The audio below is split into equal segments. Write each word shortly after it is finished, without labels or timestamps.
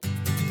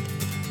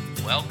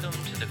Welcome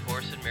to the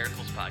Course in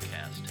Miracles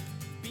podcast.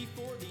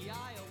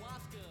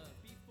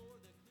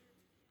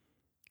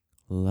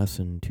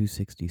 Lesson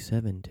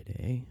 267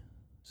 today.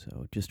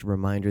 So just a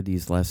reminder,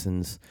 these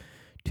lessons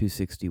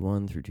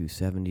 261 through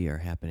 270 are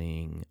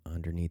happening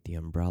underneath the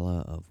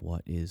umbrella of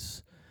what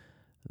is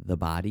the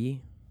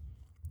body.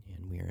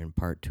 And we are in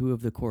part 2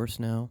 of the course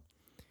now.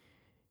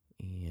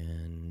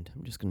 And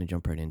I'm just going to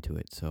jump right into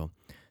it. So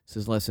this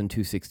is lesson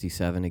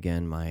 267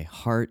 again. My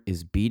heart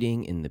is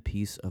beating in the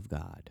peace of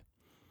God.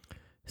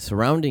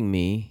 Surrounding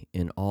me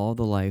in all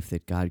the life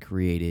that God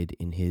created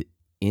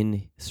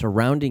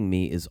surrounding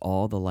me is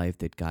all the life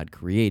that God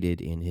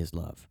created in his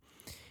love.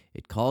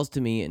 It calls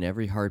to me in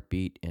every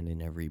heartbeat and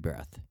in every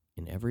breath,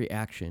 in every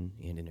action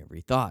and in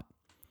every thought.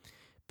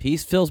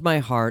 Peace fills my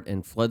heart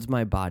and floods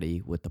my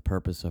body with the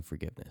purpose of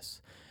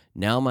forgiveness.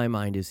 Now my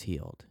mind is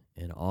healed,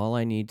 and all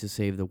I need to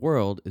save the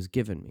world is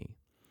given me.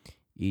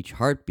 Each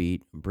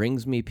heartbeat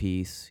brings me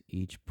peace,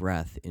 each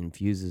breath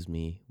infuses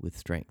me with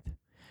strength.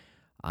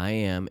 I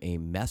am a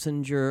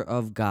messenger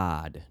of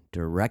God,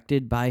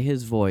 directed by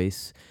his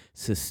voice,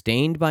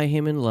 sustained by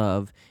him in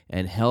love,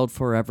 and held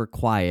forever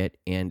quiet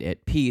and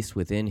at peace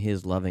within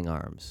his loving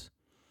arms.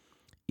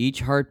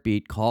 Each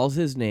heartbeat calls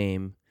his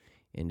name,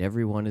 and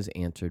everyone is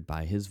answered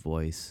by his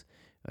voice,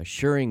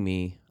 assuring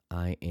me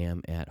I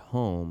am at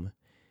home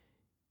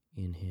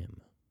in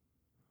him.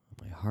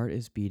 My heart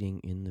is beating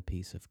in the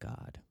peace of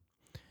God.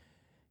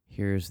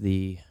 Here's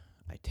the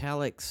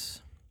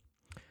italics.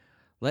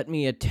 Let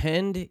me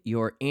attend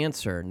your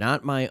answer,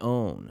 not my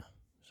own.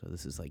 So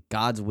this is like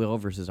God's will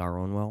versus our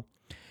own will.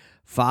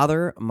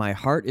 Father, my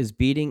heart is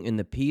beating in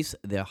the peace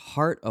the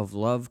heart of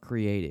love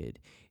created.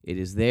 It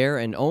is there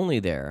and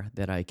only there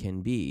that I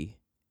can be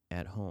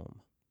at home.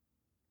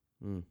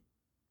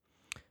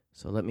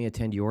 So let me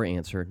attend your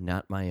answer,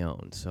 not my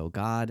own. So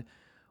God,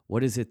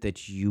 what is it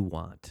that you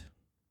want?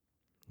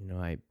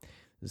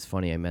 It's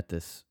funny, I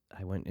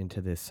went into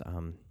this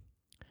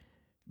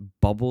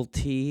boba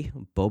tea,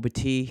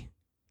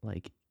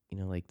 like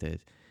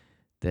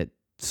that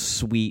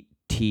sweet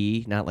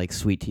tea, not like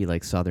sweet tea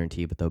like Southern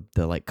tea, but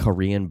the like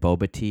Korean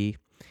boba tea.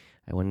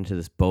 I went into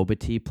this boba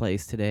tea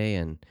place today,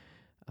 and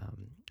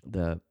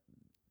there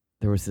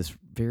was this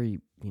very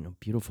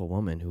beautiful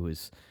woman who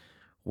was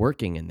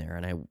working in there,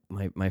 and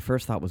my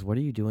first thought was, what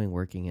are you doing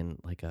working in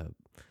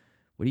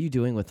what are you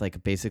doing with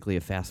like basically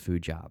a fast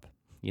food job?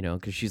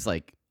 Because she's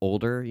like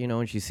older,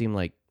 and she seemed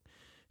like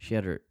she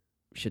had her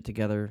shit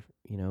together,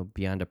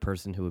 beyond a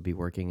person who would be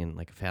working in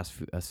like a fast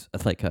food,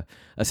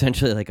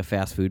 essentially like a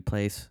fast food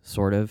place,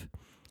 sort of,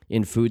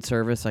 in food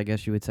service, I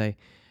guess you would say,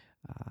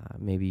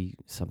 maybe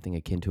something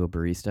akin to a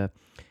barista.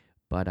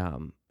 But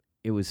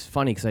it was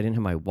funny because I didn't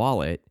have my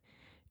wallet,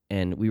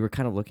 and we were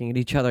kind of looking at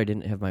each other. I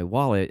didn't have my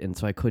wallet, and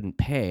so I couldn't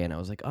pay. And I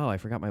was like, "Oh, I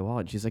forgot my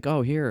wallet." And she's like,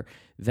 "Oh, here,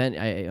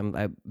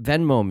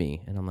 Venmo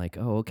me." And I'm like,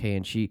 "Oh, okay."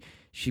 And she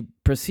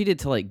proceeded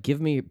to like give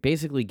me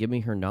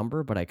her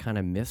number, but I kind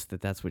of missed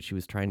that that's what she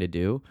was trying to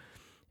do.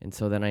 And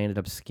so then I ended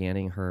up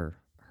scanning her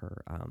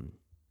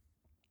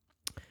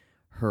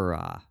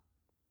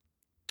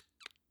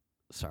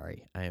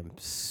sorry, I am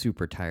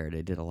super tired.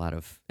 I did a lot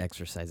of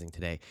exercising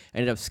today. I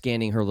ended up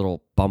scanning her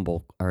little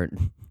Bumble, or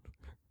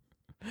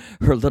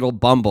her little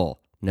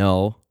Bumble.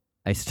 No,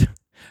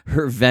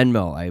 her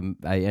Venmo.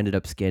 I ended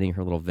up scanning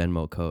her little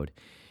Venmo code.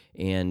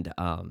 And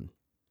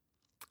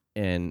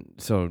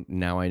so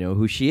now I know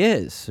who she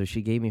is. So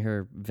she gave me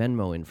her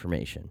Venmo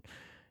information.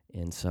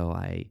 And so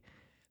I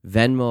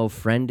Venmo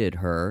friended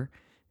her,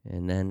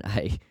 and then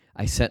I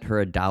sent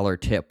her $1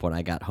 tip when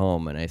I got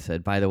home, and I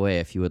said, by the way,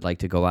 if you would like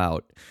to go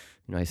out,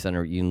 I sent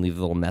her, you can leave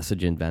a little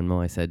message in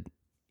Venmo. I said,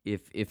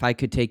 if I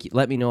could take you,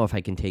 let me know if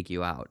I can take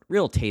you out,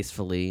 real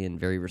tastefully and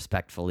very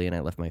respectfully, and I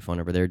left my phone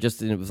number there. It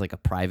was like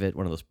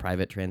one of those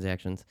private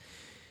transactions,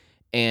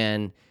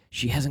 and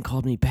she hasn't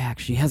called me back.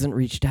 She hasn't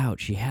reached out.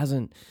 She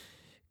hasn't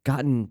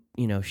gotten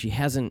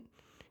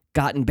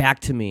back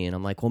to me. And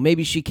I'm like, well,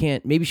 maybe she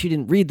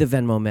didn't read the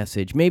Venmo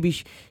message. Maybe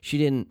she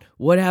didn't,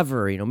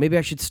 whatever, maybe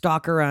I should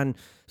stalk her on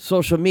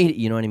social media.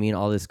 You know what I mean?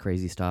 All this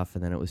crazy stuff.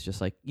 And then it was just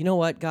like, you know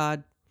what,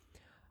 God,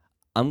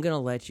 I'm going to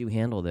let you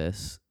handle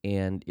this.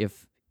 And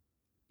if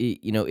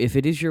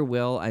it is your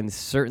will, I'm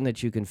certain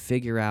that you can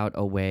figure out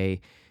a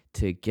way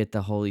to get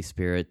the Holy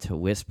Spirit to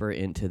whisper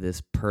into this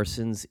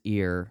person's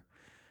ear,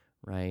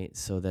 right?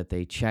 So that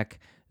they check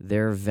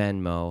their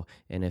Venmo.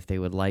 And if they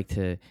would like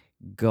to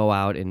go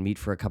out and meet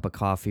for a cup of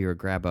coffee or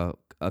grab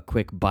a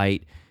quick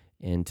bite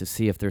and to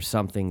see if there's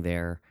something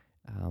there,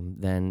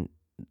 then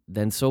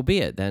so be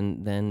it.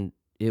 Then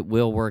it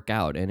will work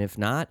out. And if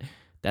not,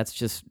 that's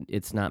just,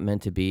 it's not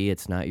meant to be.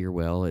 It's not your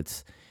will.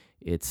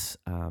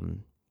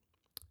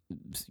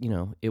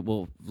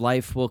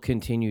 Life will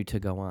continue to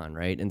go on,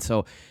 right? And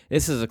so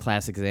this is a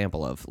classic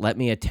example of, let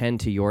me attend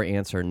to your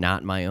answer,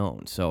 not my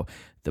own. So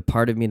the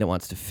part of me that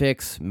wants to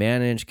fix,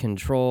 manage,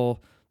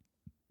 control,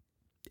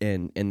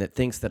 and that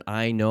thinks that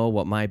I know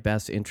what my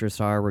best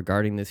interests are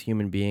regarding this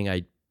human being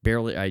I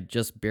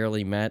just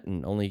barely met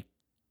and only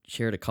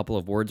shared a couple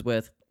of words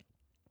with,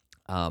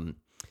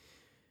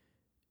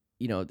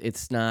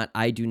 it's not,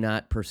 I do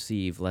not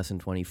perceive, lesson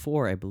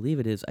 24, I believe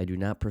it is, I do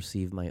not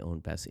perceive my own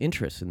best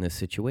interests in this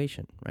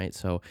situation, right?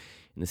 So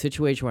in the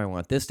situation where I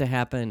want this to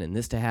happen and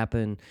this to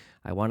happen,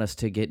 I want us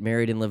to get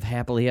married and live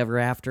happily ever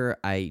after,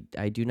 I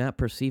do not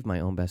perceive my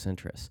own best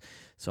interests.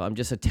 So I'm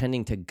just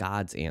attending to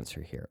God's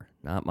answer here,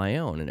 not my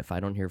own. And if I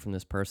don't hear from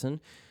this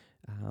person,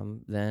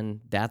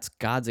 then that's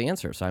God's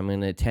answer. So I'm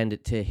going to attend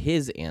it to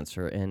his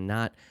answer and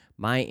not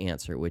my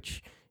answer,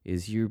 which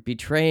is, you're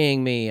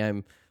betraying me.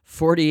 I'm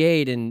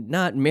 48 and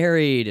not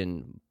married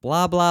and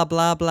blah, blah,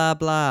 blah, blah,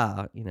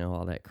 blah,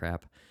 all that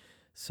crap.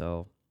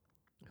 So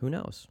who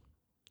knows?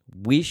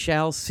 We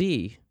shall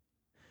see.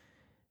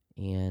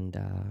 And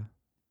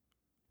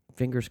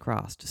fingers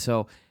crossed.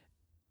 So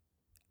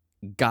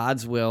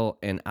God's will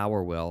and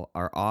our will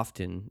are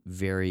often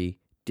very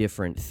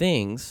different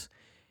things.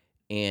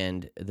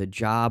 And the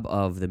job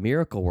of the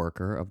miracle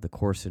worker, of the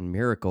Course in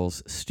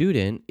Miracles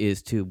student,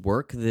 is to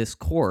work this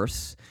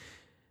course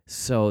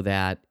so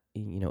that,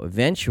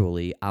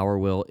 eventually our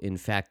will, in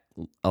fact,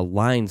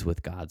 aligns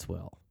with God's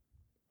will.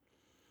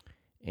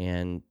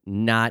 And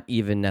not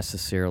even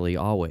necessarily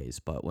always,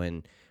 but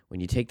when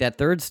you take that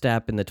third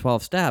step in the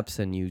 12 steps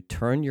and you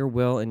turn your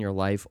will and your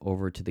life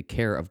over to the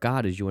care of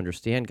God as you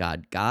understand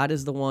God, God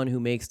is the one who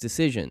makes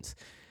decisions.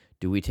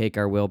 Do we take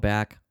our will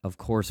back? Of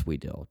course we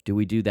do. Do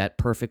we do that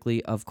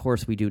perfectly? Of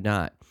course we do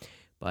not.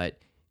 But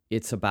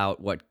it's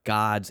about what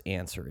God's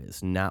answer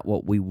is, not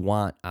what we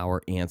want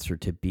our answer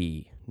to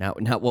be.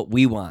 Not what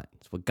we want.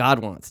 It's what God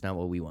wants, not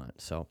what we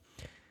want. So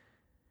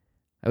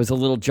I was a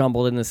little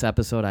jumbled in this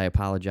episode. I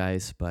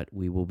apologize, but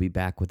we will be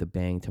back with a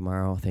bang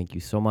tomorrow. Thank you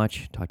so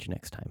much. Talk to you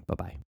next time.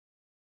 Bye-bye.